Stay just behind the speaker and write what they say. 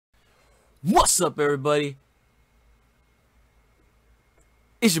What's up, everybody?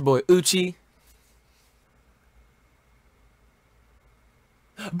 It's your boy Uchi.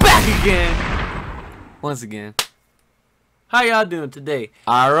 Back again! Once again. How y'all doing today?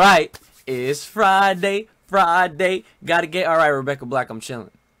 Alright, it's Friday. Gotta get alright, Rebecca Black, I'm chilling.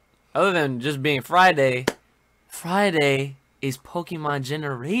 Other than just being Friday is Pokemon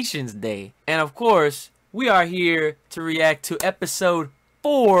Generations Day. And of course, we are here to react to episode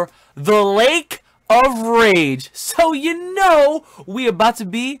 4, The Lake of Rage. So you know we about to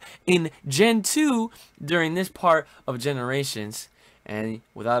be in Gen 2 during this part of Generations. And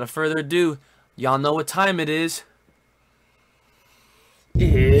without a further ado, y'all know what time it is.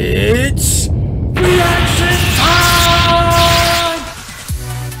 It's reaction time!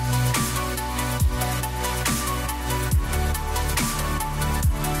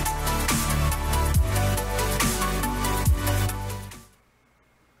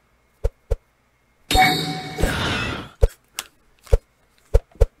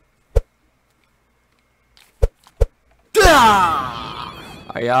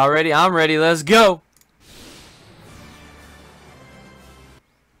 Are y'all ready? I'm ready. Let's go.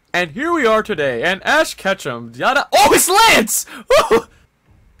 And here we are today, and Ash Ketchum, yada. Oh, it's Lance!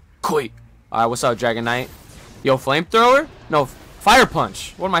 Quick. Alright, what's up, Dragon Knight? Yo, flamethrower? No, fire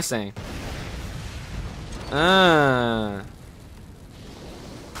punch. What am I saying?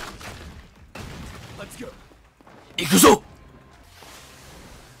 Let's go. Ikuzo!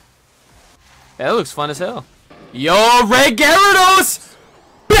 That looks fun as hell. Yo, Red Gyarados!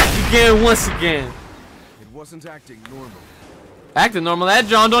 Back again, once again. It wasn't acting normal. Acting normal? That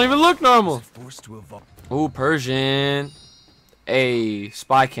John don't even look normal. Forced to evolve. Ooh, Persian. A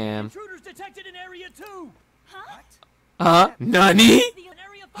spy cam. Intruders detected in area 2. Nani?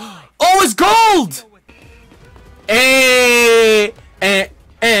 Area 5. Oh, it's gold!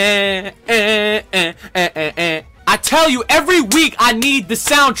 I tell you, every week I need the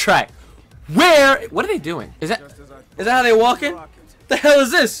soundtrack. Where? What are they doing? Is that how they walking? What the hell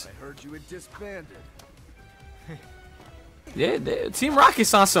is this? I heard you had disbanded. Yeah, Team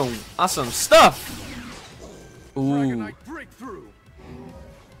Rocket's on some stuff. Ooh. Breakthrough.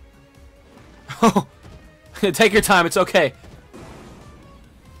 Take your time, it's okay.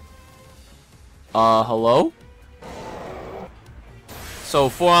 Hello? So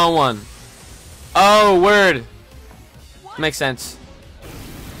 4-on-1. Oh, word. Makes sense.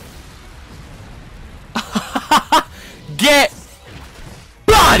 Get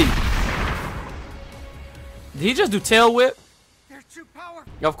body. Did he just do tail whip?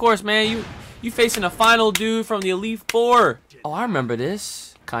 Of course, man. You facing a final dude from the Elite Four. Oh, I remember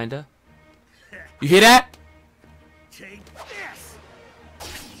this. Kinda. You hear that? Take this.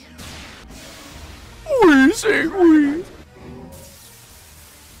 We say we.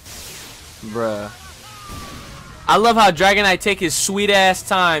 Bruh. I love how Dragonite take his sweet ass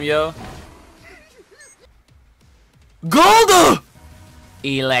time, yo. Golda!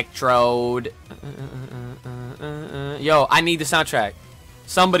 Electrode. Yo, I need the soundtrack.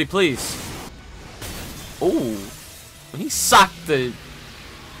 Somebody, please. Ooh. He socked the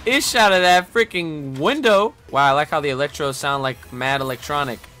ish out of that freaking window. Wow, I like how the electrodes sound like mad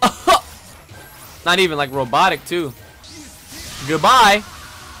electronic. Not even like robotic, too. Goodbye.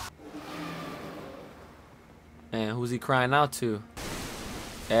 Man, who's he crying out to?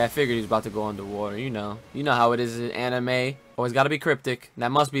 Yeah, I figured he was about to go underwater. You know how it is in anime. Always gotta be cryptic.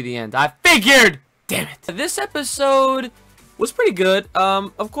 That must be the end. I figured! Damn it. This episode was pretty good.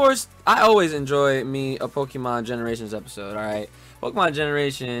 Of course, I always enjoy a Pokemon Generations episode, alright? Pokemon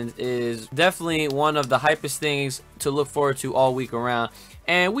Generations is definitely one of the hypest things to look forward to all week around.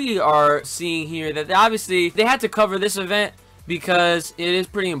 And we are seeing here that obviously they had to cover this event because it is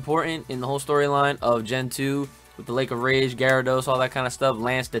pretty important in the whole storyline of Gen 2. With the Lake of Rage, Gyarados, all that kind of stuff,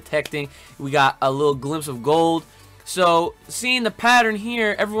 Lance detecting. We got a little glimpse of gold. So, seeing the pattern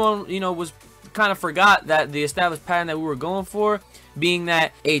here, everyone, was kind of forgot that the established pattern that we were going for, being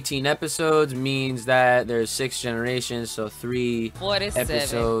that 18 episodes means that there's 6 generations, so 3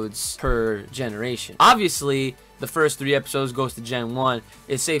 episodes per generation. Obviously, the first 3 episodes goes to Gen 1.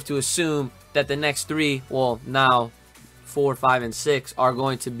 It's safe to assume that the next 3, well, now 4, 5, and 6 are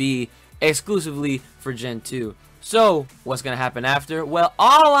going to be exclusively for Gen 2. So, what's going to happen after? Well,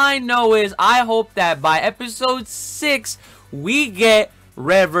 all I know is I hope that by episode 6, we get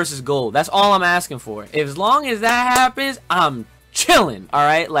red versus gold. That's all I'm asking for. As long as that happens, I'm chilling,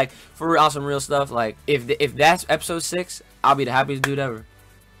 alright? Like, for real, some real stuff. Like, if that's episode 6, I'll be the happiest dude ever.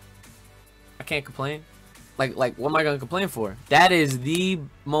 I can't complain. Like, what am I going to complain for? That is the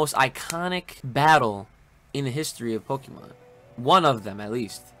most iconic battle in the history of Pokemon. One of them, at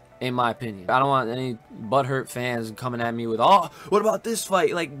least. in my opinion. I don't want any butthurt fans coming at me with, oh, what about this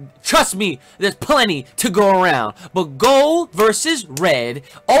fight? Like, trust me, there's plenty to go around. But gold versus red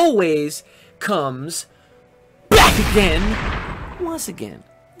always comes back again, once again.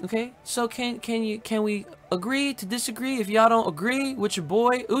 Okay, so can we agree to disagree? If y'all don't agree with your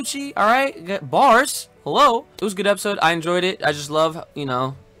boy Uchi, all right, got bars. Hello, it was a good episode. I enjoyed it. I just love, you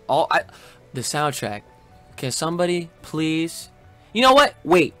know, the soundtrack. Can somebody please? You know what?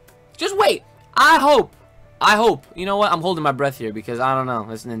 Wait, just wait. I hope. You know what? I'm holding my breath here because I don't know.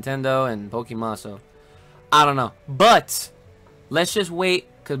 It's Nintendo and Pokemon, so I don't know. But let's just wait.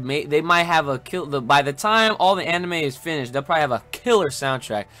 Cause they might have a by the time all the anime is finished, they'll probably have a killer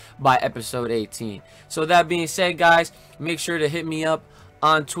soundtrack by episode 18. So that being said, guys, make sure to hit me up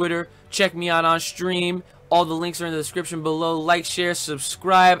on Twitter. Check me out on stream. All the links are in the description below. Like, share,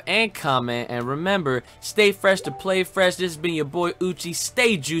 subscribe, and comment. And remember, stay fresh to play fresh. This has been your boy Uchi.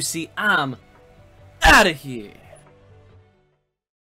 Stay juicy. I'm out of here.